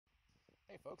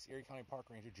Hey folks, Erie County Park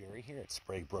Ranger Jerry here at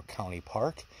Spraguebrook County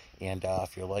Park. And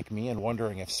if you're like me and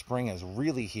wondering if spring is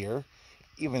really here,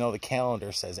 even though the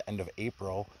calendar says end of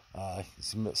April,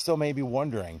 still may be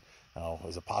wondering,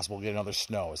 is it possible to get another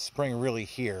snow? Is spring really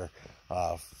here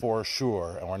for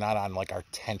sure? And we're not on like our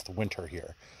 10th winter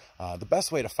here. The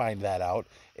best way to find that out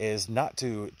is not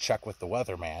to check with the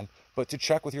weatherman, but to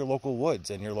check with your local woods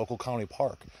and your local county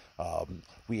park.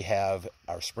 We have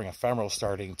our spring ephemerals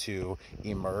starting to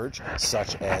emerge,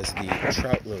 such as the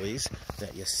trout lilies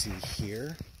that you see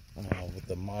here with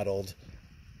the mottled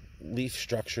leaf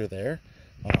structure there.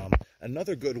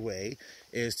 Another good way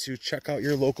is to check out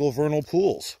your local vernal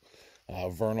pools.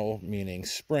 Vernal meaning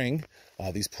spring.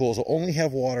 These pools will only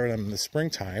have water in them in the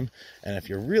springtime, and if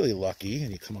you're really lucky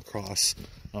and you come across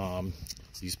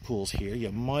these pools here,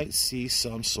 you might see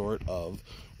some sort of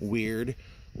weird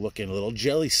looking little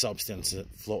jelly substance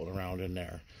floating around in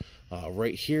there.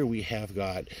 Right here we have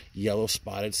got yellow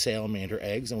spotted salamander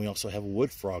eggs, and we also have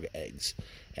wood frog eggs.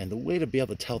 And the way to be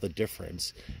able to tell the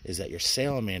difference is that your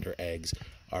salamander eggs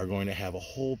are going to have a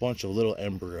whole bunch of little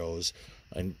embryos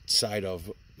inside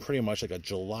of pretty much like a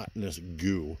gelatinous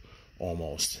goo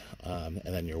almost. And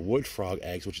then your wood frog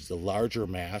eggs, which is the larger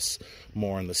mass,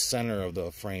 more in the center of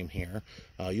the frame here,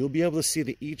 you'll be able to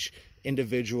see each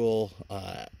individual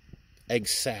egg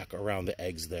sac around the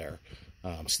eggs there.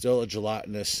 Still a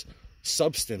gelatinous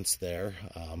substance there,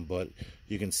 but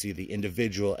you can see the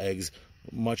individual eggs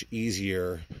much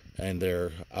easier and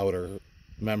their outer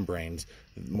membranes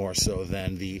more so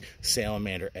than the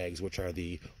salamander eggs, which are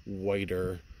the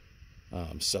whiter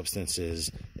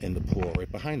substances in the pool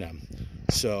right behind them.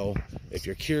 So if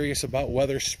you're curious about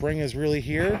whether spring is really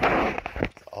here,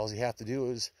 all you have to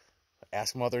do is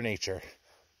ask Mother Nature.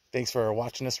 Thanks for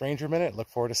watching this Ranger Minute. Look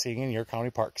forward to seeing you in your county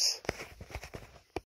parks.